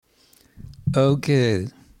Okay,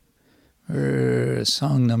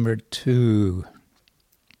 song number 2.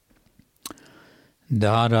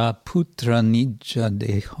 Dara putra nija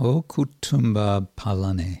deho kutumba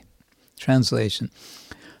palane. Translation.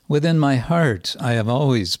 Within my heart, I have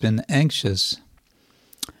always been anxious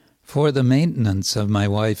for the maintenance of my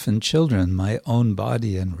wife and children, my own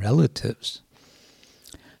body and relatives.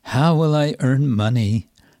 How will I earn money?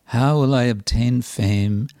 How will I obtain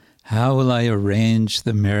fame? How will I arrange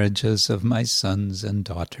the marriages of my sons and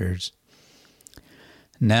daughters?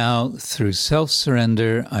 Now, through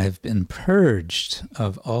self-surrender, I have been purged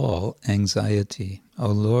of all anxiety. O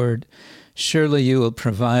Lord, surely you will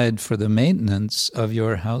provide for the maintenance of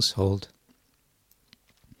your household.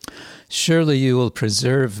 Surely you will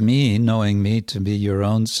preserve me, knowing me to be your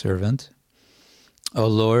own servant. O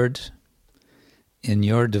Lord, in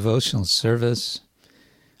your devotional service,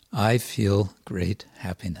 I feel great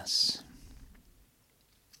happiness.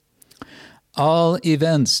 All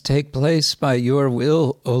events take place by your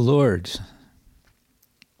will, O Lord.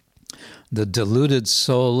 The deluded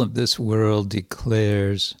soul of this world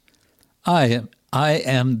declares, I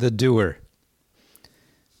am the doer.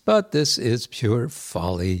 But this is pure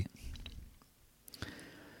folly.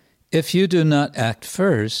 If you do not act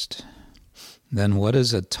first, then what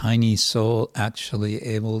is a tiny soul actually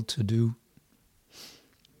able to do?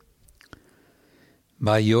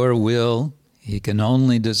 By your will, he can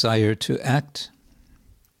only desire to act.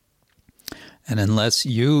 And unless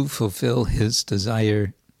you fulfill his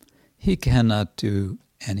desire, he cannot do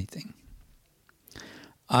anything.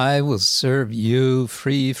 I will serve you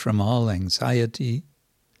free from all anxiety,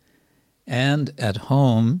 and at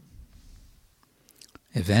home,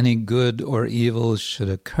 if any good or evil should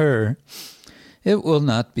occur, it will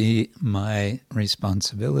not be my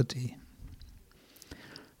responsibility.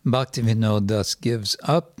 Bhaktivinoda thus gives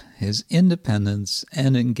up his independence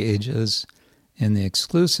and engages in the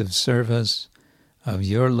exclusive service of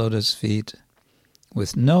your lotus feet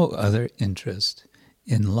with no other interest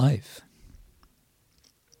in life.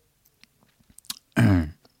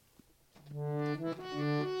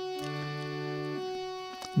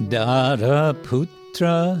 Dara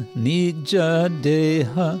putra nija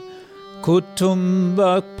deha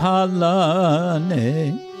kutumba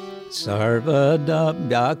palane Sarvada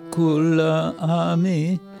Vyakula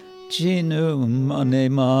Ami Chinu Mane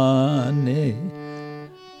Mane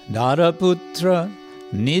Daraputra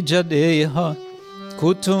Nijadeha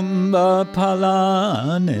Kutumba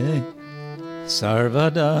Palane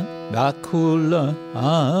Sarvada Vyakula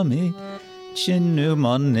Ami Chinu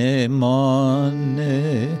Mane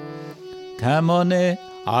Mane Kamone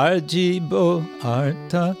Arjibo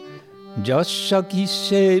Arta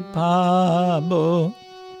Joshakise Pabo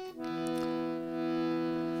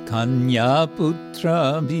Kanya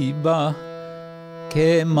putra viva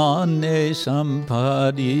kemane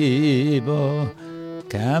sampadibo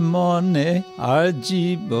kamone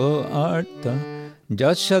arjibo arta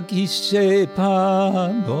jasakise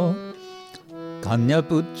pabo Kanya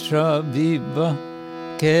putra viva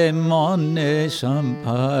kemane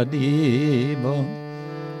sampadibo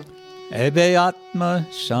ebe atma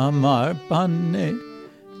samarpane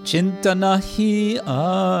chintanahi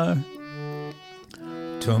ar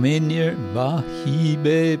Tumi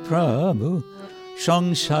nirvahibe prabhu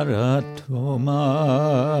sangsharatoma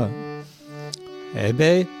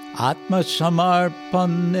Ebe atma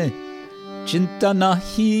samarpane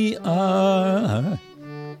chintanahi ar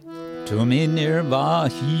Tumi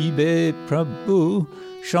nirvahibe prabhu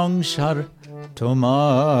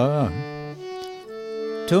sangsharatoma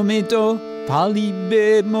Tumi to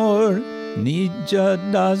palibe mor nija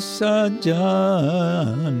dasa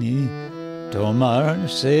jani Tomar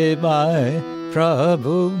sevai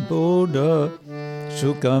Prabhu Bodha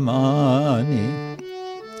Sukamani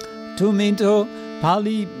Tumito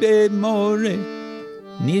palibe more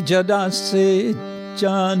Nijadase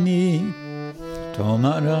jani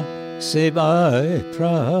Tomara sevai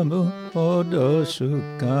Prabhu Bodha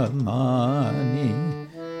Sukamani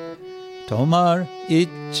Tomar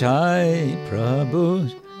ichai Prabhu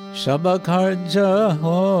Sabakarja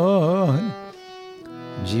hoy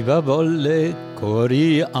Jiva bolle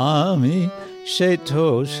kori ami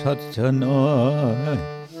sheto satanoy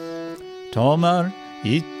Tomar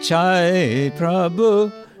ichai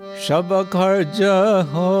Prabhu shabakarja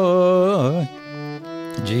hoy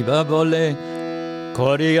Jiva bolle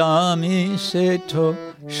kori ami sheto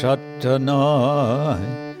satanoy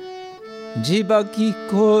Jiva ki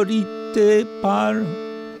korite par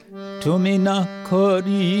tumina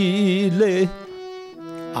korile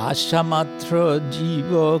Asha matra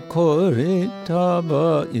jiva kore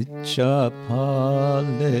tava icha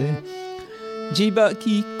pale Jiva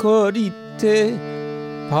ki korite থাকতে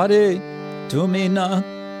পারে তুমি না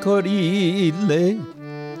করিলে,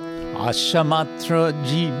 আশা মাত্র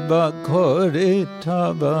জীবা করে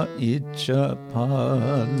তবা ইচ্ছা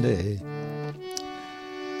পালে।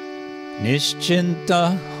 নিশ্চিন্তা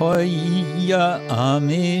হইয়া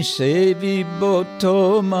আমি সেবিব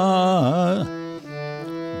তোমার,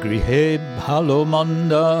 গৃহে ভালো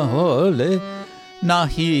মন্দ হলে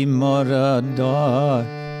নাহি মরা দর।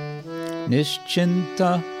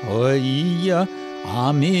 নিশ্চিন্তা হইয়া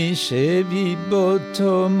আমি সেবিব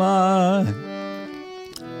তোমার,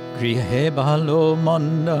 গৃহে ভালো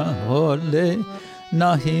মন্দ হলে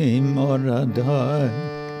নাহি মরা দর।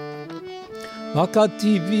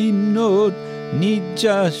 অকাতি বিনোদ নিজ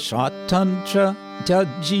স্বাতন্ত্র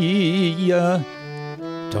ত্যাজিয়া,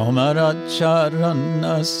 তোমার চরণ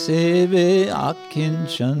সেবে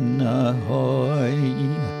আকিঞ্চন হয়।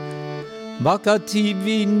 বাকাতি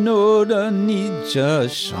বিনোদ নিজ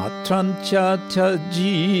স্বাতন্ত্র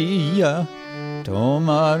ত্যাজিয়া,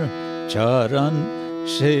 তোমার চরণ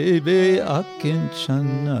সেবে আকিঞ্চন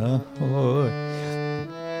হয়।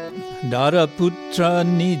 দারপুত্র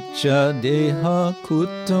নিজ দেহ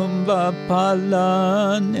কুটুম্ব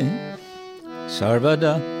পালনে,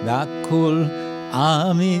 সর্বদা ব্যাকুল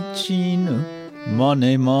আমি চিনু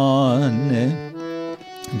মনে মনে।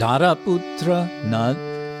 দারপুত্র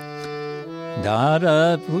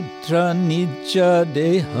নিজ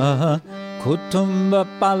দেহ কুটুম্ব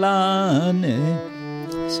পালনে,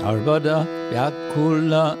 সর্বদা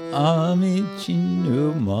ব্যাকুল আমি চিনু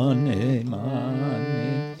মনে মনে।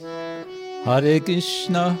 হরে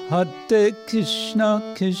কৃষ্ণ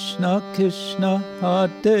কৃষ্ণ কৃষ্ণ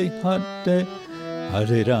হরে হরে,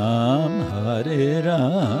 হরে রাম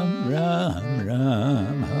রাম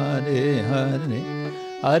রাম হরে হরে।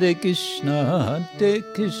 হরে কৃষ্ণ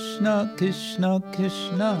কৃষ্ণ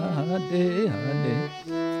কৃষ্ণ হরে হরে,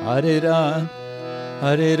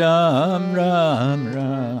 হরে রাম রাম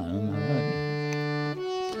হরে।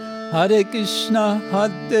 Hare Krishna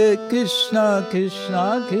Krishna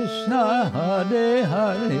Krishna Hare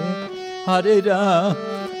Hare,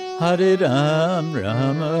 Hare Ram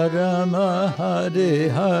Ram Hare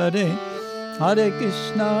Hare. Hare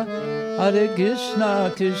Krishna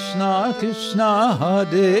Krishna Krishna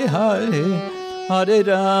Hare Hare, Hare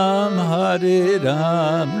Ram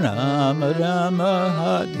Ram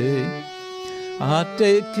Hare. Hare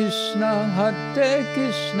Krishna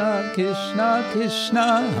Krishna Krishna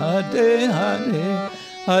Hare Hare,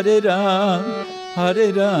 Hare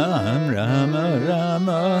Ram Ram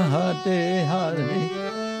Hare Hare.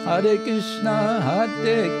 Hare Krishna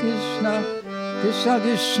Krishna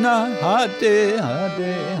Krishna Hare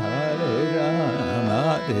Hare,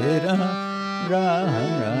 Hare Ram Ram.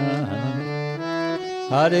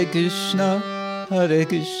 Hare Krishna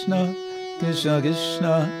Krishna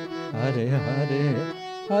Krishna Hare Hare,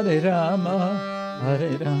 Hare Rama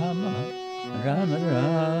Rama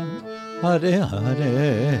Hare Hare.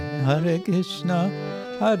 Hare Krishna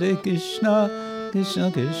Krishna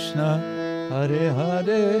Krishna Hare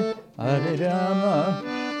Hare, Hare Rama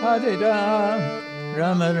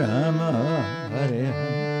Rama Hare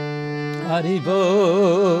Hare. Haribo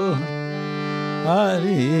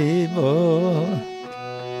Haribo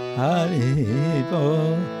Haribo,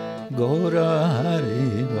 Gora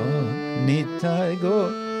Haribo, Nitai Go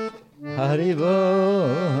Haribo,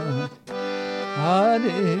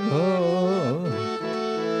 Haribo,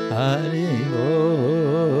 Haribo,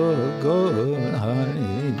 Go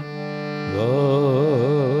Haribo.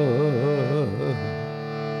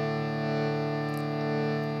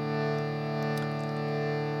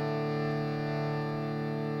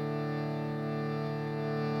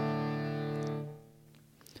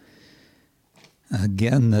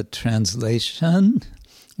 Again, the translation.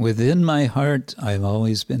 Within my heart, I've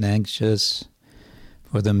always been anxious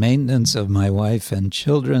for the maintenance of my wife and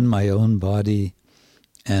children, my own body,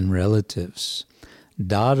 and relatives.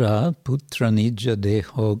 Dara putra nija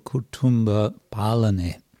deho kutumba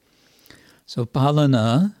palane. So palana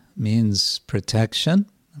means protection.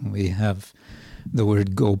 We have the word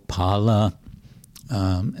gopala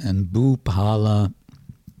and bhupala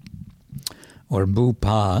or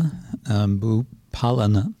bhupa,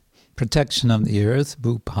 bhupalana, protection of the earth.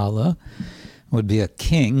 Bhupala would be a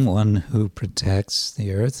king, one who protects the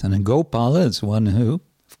earth. And a gopala is one who,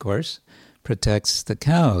 of course, protects the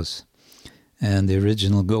cows. And the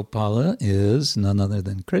original Gopala is none other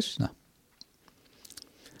than Krishna.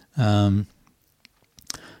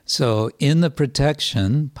 So in the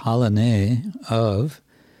protection, palane, of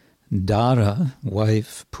Dara,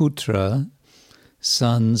 wife, putra,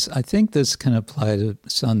 sons, I think this can apply to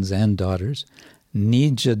sons and daughters,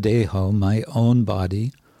 nija deho, my own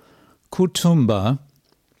body, Kutumba.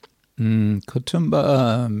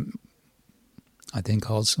 Kutumba, I think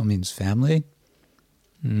also means family.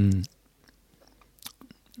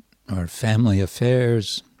 Or family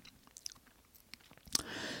affairs.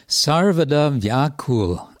 Sarvada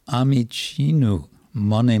Vyakul Amichinu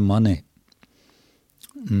Mone.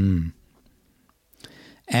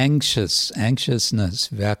 Anxiousness,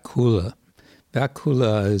 Vyakula.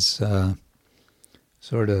 Vyakula is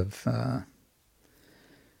sort of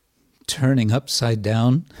turning upside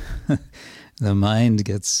down. The mind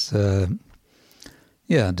gets,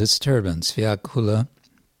 disturbance, Vyakula.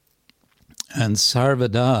 And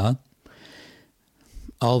Sarvada,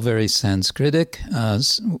 all very Sanskritic.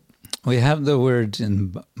 We have the word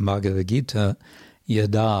in Bhagavad Gita,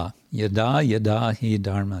 yada. Yada hi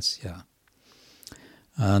dharmasya.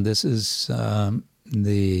 This is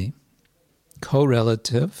the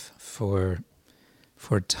correlative for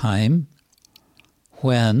time.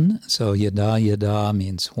 When, so yada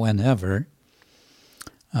means whenever.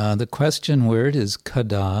 The question word is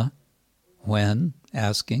kada, when,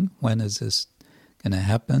 asking, when is this going to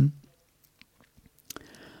happen?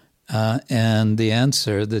 And the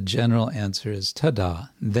answer, the general answer is tada,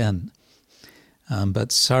 then. But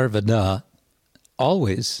sarvada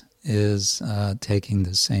always is taking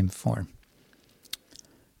the same form.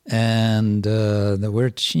 And the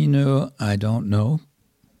word chinu, I don't know.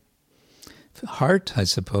 Heart, I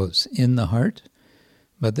suppose, in the heart.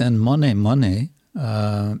 But then mone, in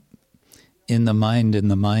the mind, in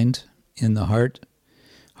the heart.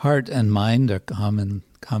 Heart and mind are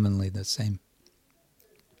commonly the same.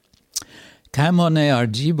 Kamone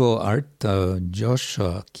arjibo arta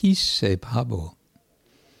josha kise pabo.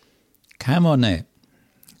 Kamone,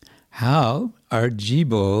 how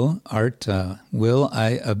arjibo arta will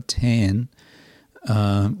I obtain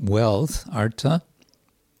wealth, arta,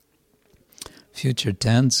 future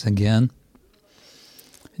tense again.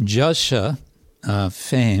 Josha,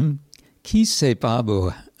 fame. Kise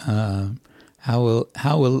pabo,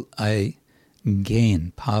 how will I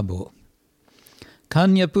gain pabo?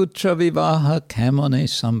 Kanyaputra vivaha kamone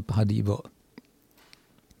sampadibo.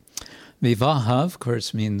 Vivaha, of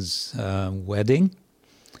course, means wedding,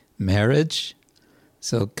 marriage.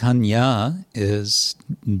 So kanya is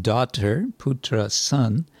daughter, putra,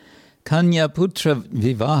 son. Kanya putra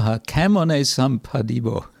vivaha kamone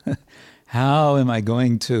sampadibo. How am I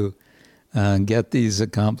going to get these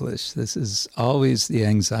accomplished? This is always the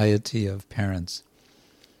anxiety of parents.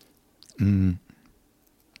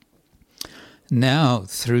 Now,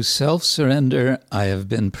 through self-surrender, I have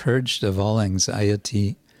been purged of all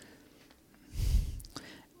anxiety.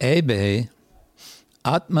 Ebe,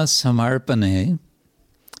 atma samarpane,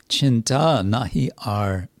 chinta nahi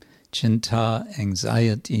ar. Chinta,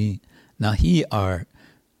 anxiety, nahi ar.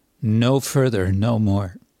 No further, no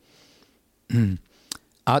more.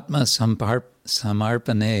 Atma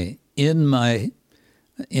samarpane,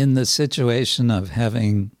 in the situation of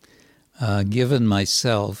having given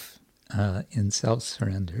myself in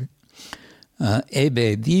self-surrender.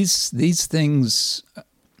 Ebe, these things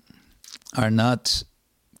are not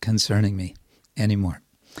concerning me anymore.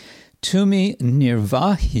 Tumi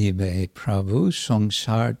nirvahibe Prabhu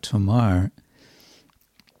Songshar Tumar.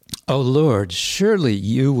 O Lord, surely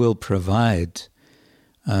you will provide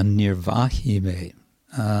nirvahibe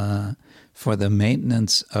for the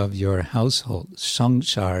maintenance of your household.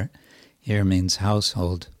 Songshar here means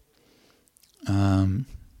household. And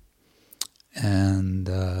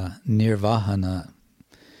nirvahana,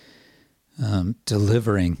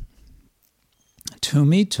 delivering.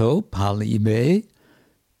 Tumito palibe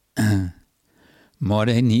more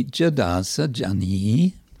nijadasa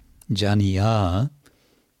janiya.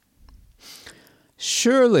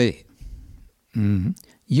 Surely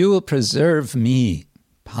you will preserve me,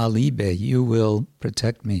 palibe, you will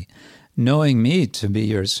protect me, knowing me to be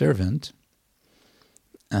your servant.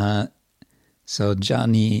 So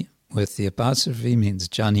jani with the apostrophe means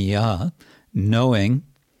janiya, knowing.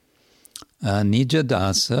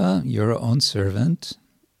 Nijadasa, your own servant.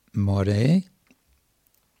 More.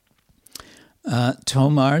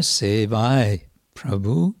 Tomar sevai,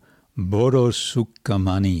 Prabhu, boro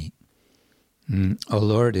sukhamani. O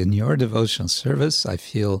Lord, in your devotional service, I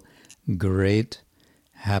feel great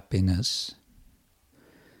happiness.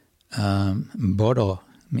 Boro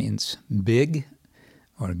means big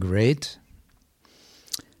or great.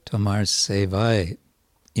 Tomar sevai,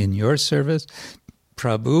 in your service,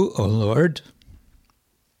 Prabhu, O Lord,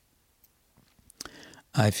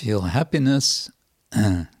 I feel happiness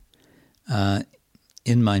in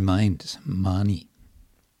my mind, mani.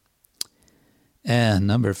 And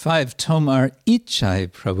number 5, Tomar ichai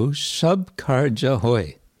Prabhu, shab karja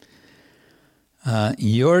hoy.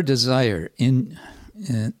 Your desire, in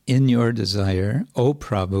your desire, O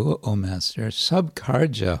Prabhu, O Master, sab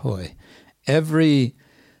karja hoy, every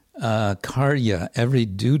karya, every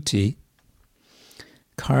duty,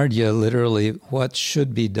 karya literally what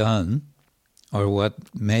should be done, or what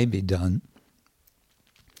may be done,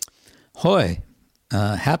 hoy,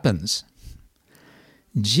 happens.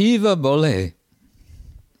 Jiva bole,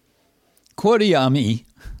 koryami,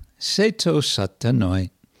 seto satanoi,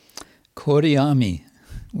 koryami.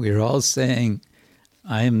 We're all saying,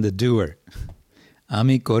 I am the doer.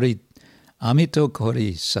 Ami to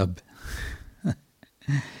kori sab.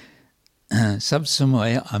 Sab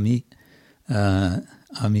samoy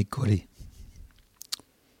ami kori.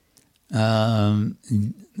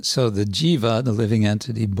 So the jiva, the living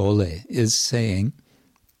entity, bole, is saying,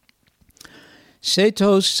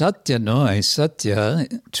 Seto satya noi, satya,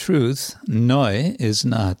 truth, noi is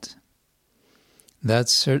not. That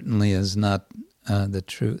certainly is not the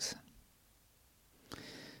truth.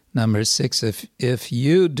 Number 6, if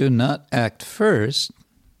you do not act first,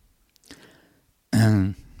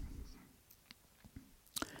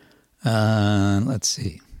 let's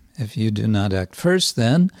see. If you do not act first,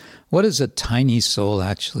 then what is a tiny soul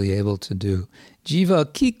actually able to do?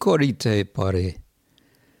 Jiva ki korite pare.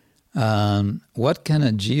 What can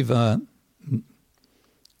a jiva,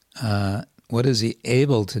 what is he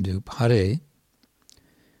able to do? Pare,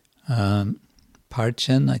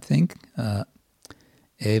 parchen, I think,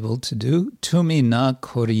 able to do. Tumi na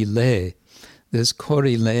korile. This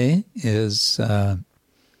korile is, I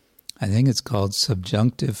think it's called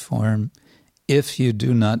subjunctive form. If you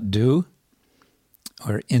do not do,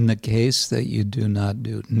 or in the case that you do not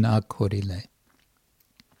do, na korile.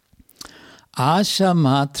 Asha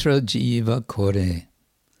matra jiva kore,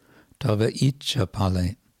 tava icha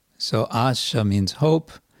pale. So asha means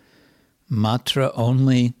hope, matra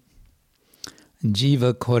only,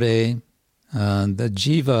 jiva kore, the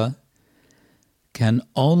jiva can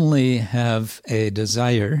only have a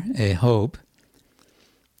desire, a hope,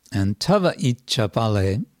 and tava icha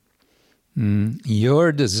pale,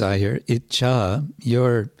 your desire, icha,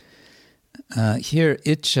 your, here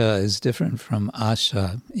icha is different from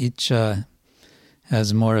asha. Icha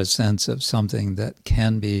has more a sense of something that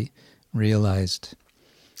can be realized.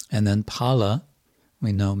 And then pala,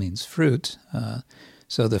 we know means fruit.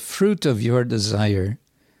 So the fruit of your desire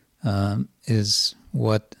is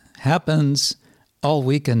what happens. All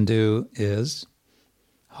we can do is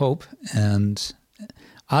hope, and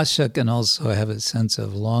asha can also have a sense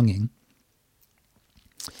of longing.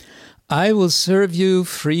 I will serve you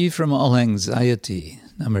free from all anxiety.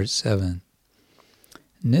 Number 7.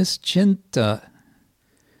 Nischinta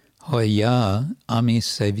hoya ami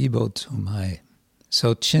sevibo tumai.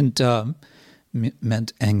 So chinta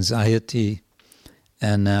meant anxiety,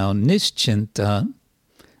 and now nischinta,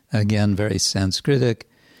 again very Sanskritic,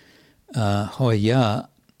 hoya,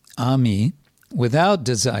 ami, without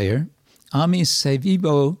desire, ami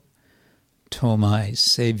sevibo tomai,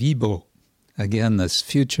 sevibo. Again, this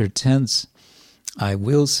future tense, I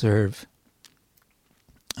will serve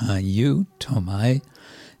you, tomai,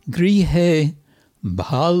 grihe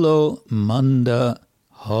bhalo manda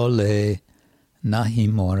hole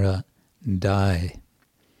nahimora dai.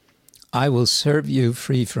 I will serve you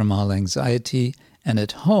free from all anxiety, and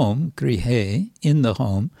at home, grihe, in the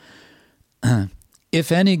home,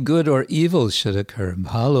 if any good or evil should occur,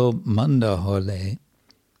 bhalo manda hole,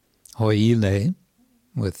 hoile,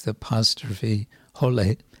 with apostrophe,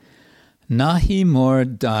 hole, nahi more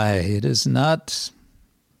dai. It is not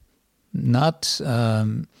my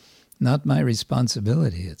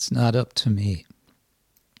responsibility. It's not up to me.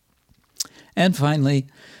 And finally,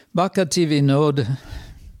 Bhaktivinod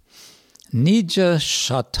Nija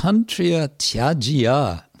Shatantriya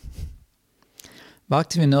Tyajiya.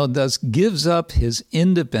 Bhaktivinoda thus gives up his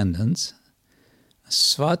independence,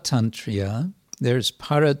 Svatantriya. There's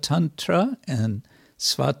Paratantra and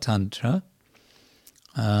Svatantra.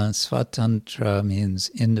 Svatantra means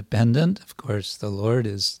independent. Of course, the Lord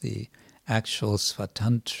is the actual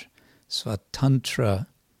Svatantra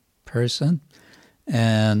person.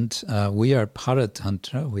 And we are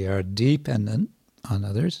Paratantra. We are dependent on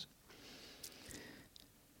others.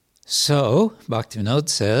 So, Bhaktivinoda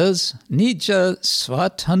says, Nija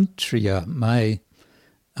Svatantriya, my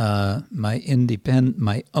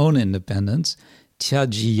own independence,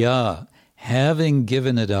 Tyajiya, having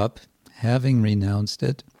given it up, having renounced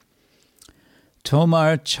it,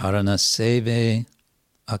 Tomar Charana Seve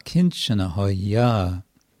Akinchana Hoya.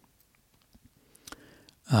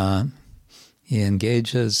 He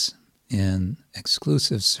engages in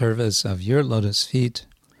exclusive service of your lotus feet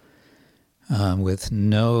with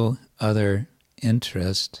no other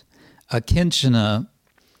interest. Akinchana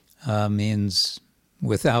means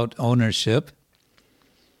without ownership.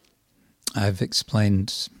 I've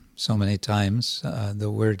explained so many times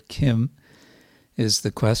the word kim is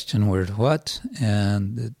the question word what,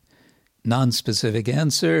 and the non-specific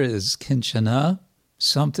answer is kinchana,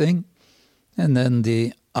 something, and then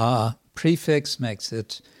the a prefix makes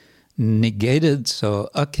it negated, so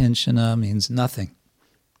akinchana means nothing.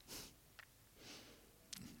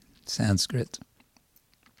 Sanskrit.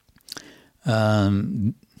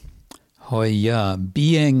 Hoya,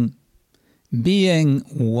 being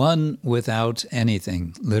one without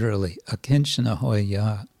anything, literally. Akinchana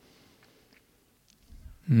hoya.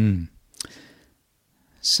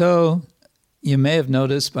 So, you may have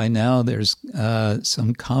noticed by now there's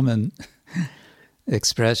some common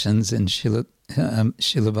expressions in Srila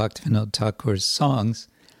Bhaktivinoda Thakur's songs.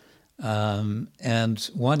 And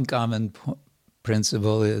one common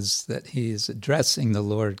principle is that he is addressing the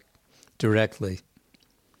Lord directly,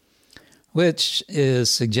 which is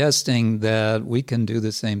suggesting that we can do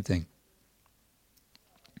the same thing.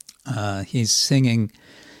 He's singing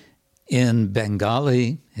in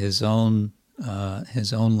Bengali, his own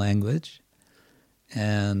language,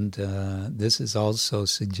 and this is also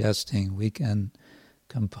suggesting we can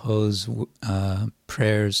compose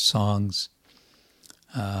prayers, songs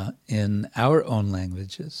in our own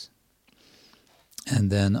languages,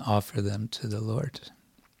 and then offer them to the Lord.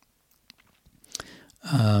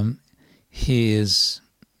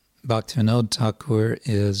 Bhaktivinoda Thakur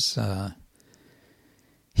is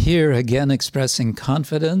here again expressing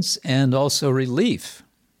confidence and also relief.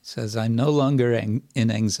 He says, I'm no longer in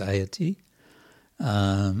anxiety,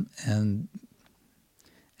 and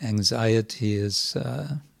anxiety is,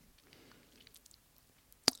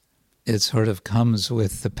 it sort of comes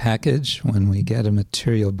with the package when we get a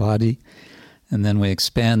material body, and then we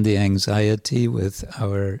expand the anxiety with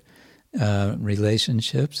our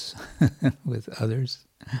relationships with others.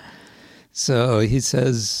 So he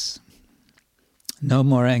says, no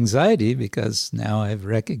more anxiety, because now I've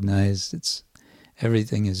recognized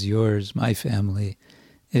everything is yours, my family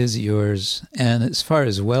is yours, and as far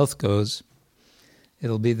as wealth goes,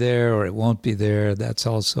 it'll be there or it won't be there, that's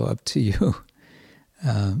also up to you.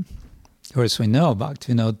 Of course, we know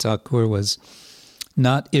Bhaktivinoda Thakur was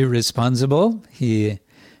not irresponsible. He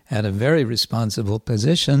had a very responsible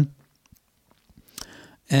position,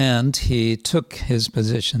 and he took his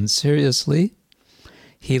position seriously.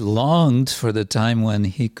 He longed for the time when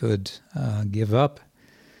he could give up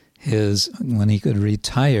when he could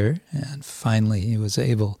retire, and finally he was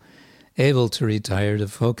able to retire to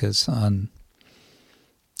focus on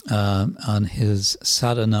his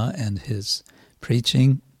sadhana and his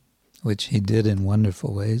preaching, which he did in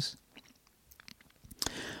wonderful ways.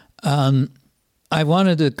 I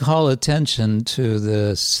wanted to call attention to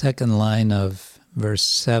the second line of verse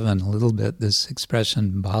 7 a little bit, this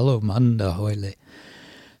expression, bhalo manda hoile.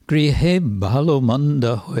 Grihe bhalo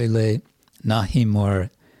manda hoile nahi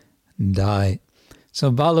more die.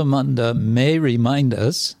 So bhalo manda may remind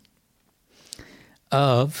us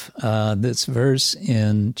of this verse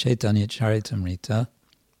in Chaitanya Charitamrita,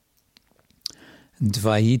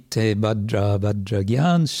 Dvaite Bhadra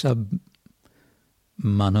Bhadragyan Shab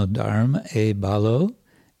Manodharma E Balo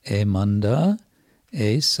E Manda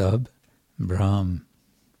E Sab Brahm.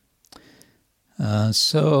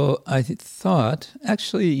 So I thought,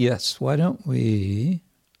 actually, yes, why don't we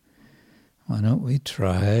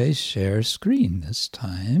try share screen this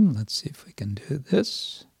time? Let's see if we can do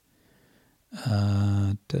this.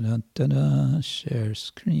 Share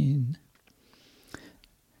screen.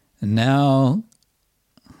 And now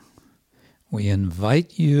we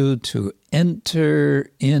invite you to enter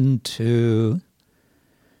into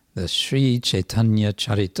the Sri Chaitanya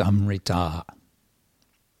Charitamrita.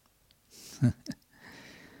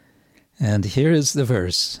 And here is the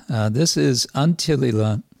verse. This is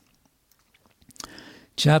Antya-lila,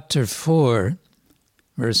 chapter 4,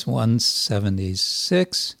 verse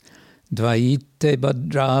 176. Dvaite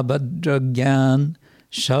Bhadra Bhadragyan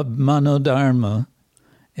Shab Manodharma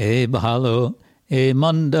E Bhalo E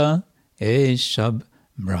Manda E Shab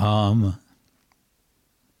Brahma.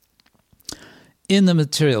 In the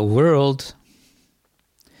material world,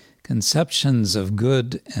 conceptions of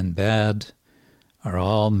good and bad are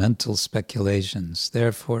all mental speculations.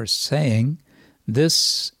 Therefore, saying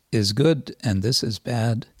this is good and this is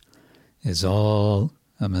bad is all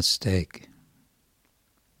a mistake.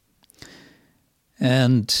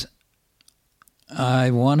 And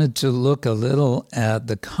I wanted to look a little at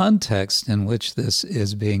the context in which this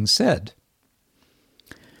is being said.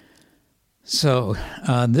 So,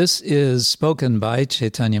 this is spoken by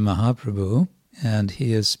Chaitanya Mahaprabhu and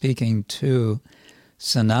he is speaking to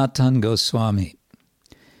Sanatan Goswami.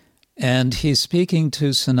 And he's speaking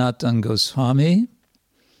to Sanatan Goswami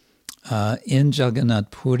in Jagannath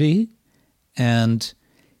Puri, and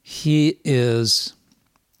he is,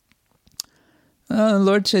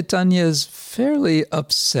 Lord Chaitanya is fairly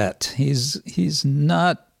upset. He's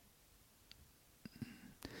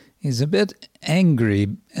a bit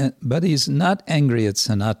angry, but he's not angry at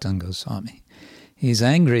Sanatan Goswami. He's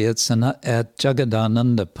angry at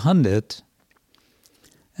Jagadananda Pandit.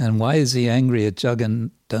 And why is he angry at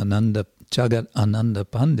Jagadananda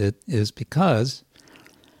Pandit is because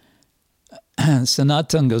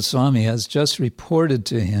Sanatan Goswami has just reported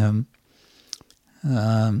to him,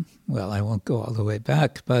 well, I won't go all the way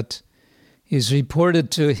back, but he's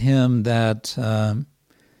reported to him that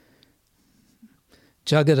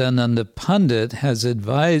Jagadananda Pandit has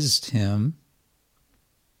advised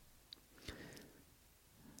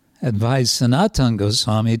Sanatan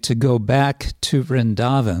Goswami to go back to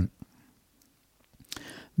Vrindavan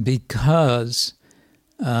because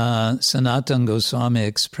Sanatan Goswami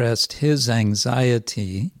expressed his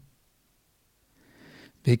anxiety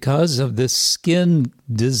because of the skin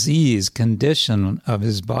disease condition of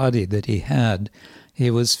his body that he had.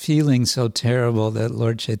 He was feeling so terrible that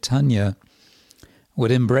Lord Chaitanya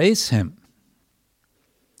would embrace him.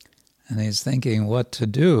 And he's thinking what to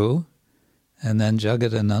do. And then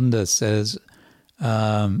Jagadananda says,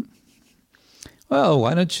 well,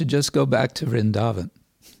 why don't you just go back to Vrindavan?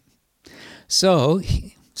 So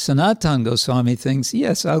Sanatan Goswami thinks,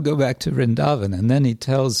 yes, I'll go back to Vrindavan. And then he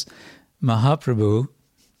tells Mahaprabhu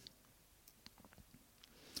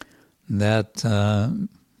that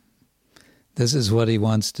this is what he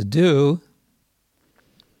wants to do.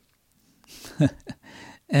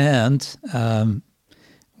 And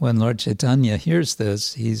when Lord Chaitanya hears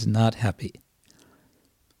this, he's not happy.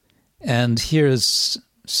 And here's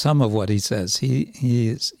some of what he says.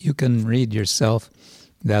 You can read yourself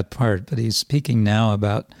that part, but he's speaking now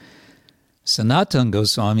about Sanatan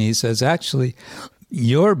Goswami. He says, actually,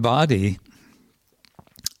 your body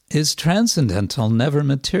is transcendental, never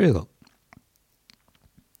material.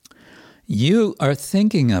 You are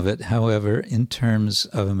thinking of it, however, in terms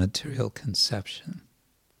of a material conception.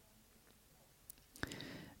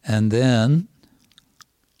 And then,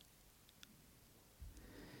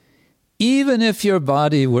 even if your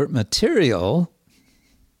body were material,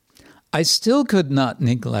 I still could not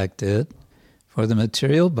neglect it, for the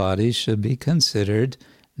material body should be considered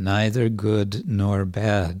neither good nor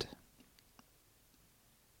bad.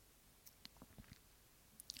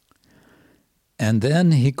 And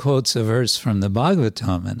then he quotes a verse from the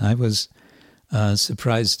Bhagavatam, and I was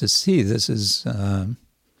surprised to see this is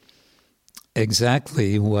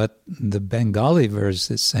exactly what the Bengali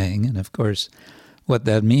verse is saying. And of course, what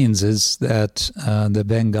that means is that the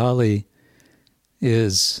Bengali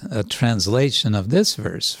is a translation of this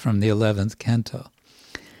verse from the 11th canto.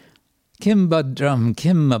 Kim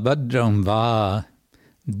badram va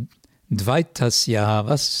dvaitasya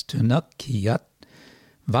vastunakiyat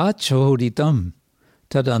vachoritam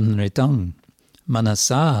tadanritam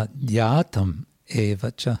manasa dhyatam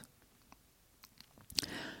evacha.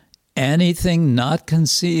 Anything not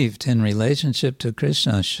conceived in relationship to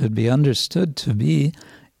Krishna should be understood to be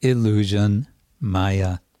illusion,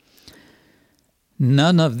 maya.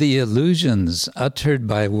 None of the illusions uttered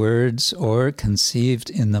by words or conceived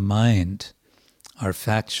in the mind are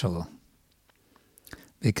factual.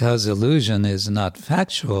 Because illusion is not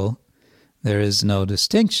factual, there is no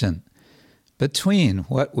distinction between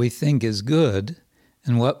what we think is good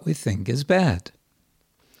and what we think is bad.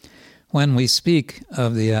 When we speak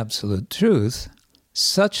of the absolute truth,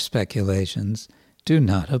 such speculations do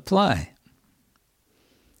not apply.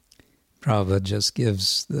 Prabhupada just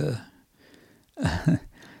gives the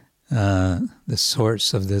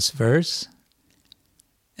source of this verse,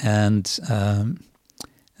 and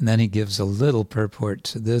then he gives a little purport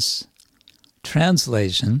to this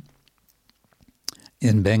translation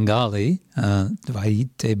in Bengali,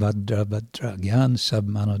 Dvaite Badra Badra Gyan Sab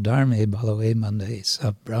Manodharme Baloe Mande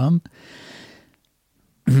Sab Brahm.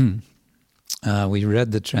 We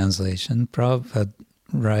read the translation. Prabhupada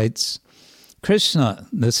writes, Krishna,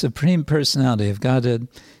 the Supreme Personality of Godhead,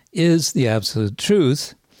 is the absolute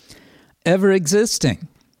truth, ever existing,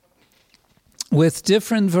 with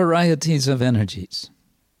different varieties of energies.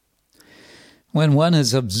 When one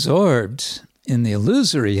is absorbed in the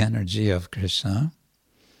illusory energy of Krishna,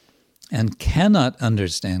 and cannot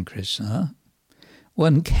understand Krishna,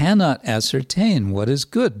 one cannot ascertain what is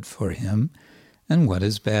good for him and what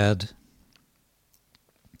is bad.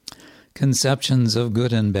 Conceptions of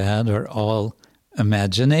good and bad are all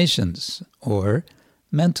imaginations or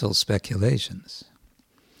mental speculations.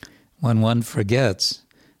 When one forgets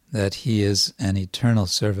that he is an eternal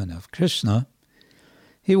servant of Krishna,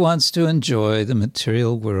 he wants to enjoy the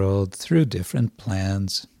material world through different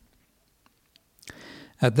plans.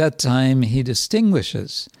 At that time, he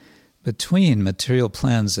distinguishes between material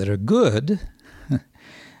plans that are good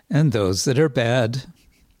and those that are bad.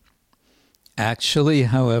 Actually,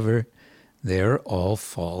 however, they are all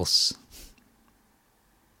false.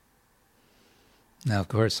 Now, of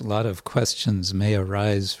course, a lot of questions may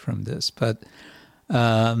arise from this, but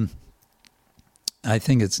I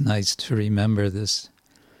think it's nice to remember this,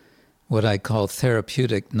 what I call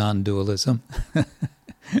therapeutic non-dualism.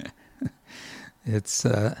 It's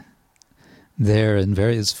there in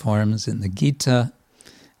various forms in the Gita,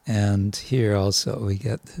 and here also we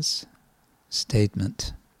get this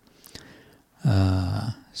statement.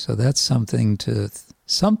 So that's something to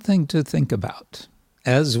think about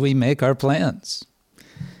as we make our plans.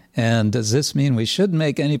 And does this mean we shouldn't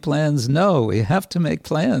make any plans? No, we have to make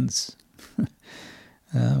plans.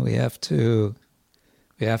 We have to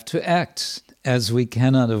act, as we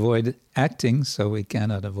cannot avoid acting, so we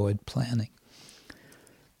cannot avoid planning.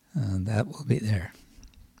 That will be there.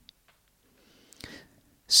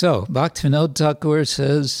 So, Bhaktivinoda Thakur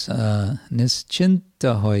says,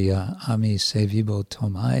 Nischinta hoya ami sevibo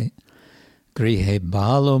tomai, grihe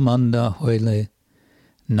balo manda hoile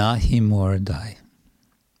nahi mordai.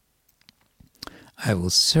 I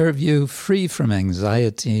will serve you free from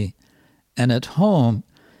anxiety, and at home,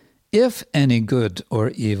 if any good or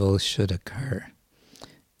evil should occur,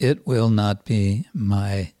 it will not be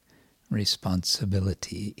my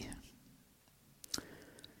responsibility.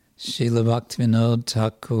 Srila Bhaktivinoda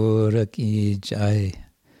Thakur ki jai.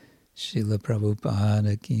 Srila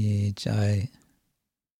Prabhupada ki jai.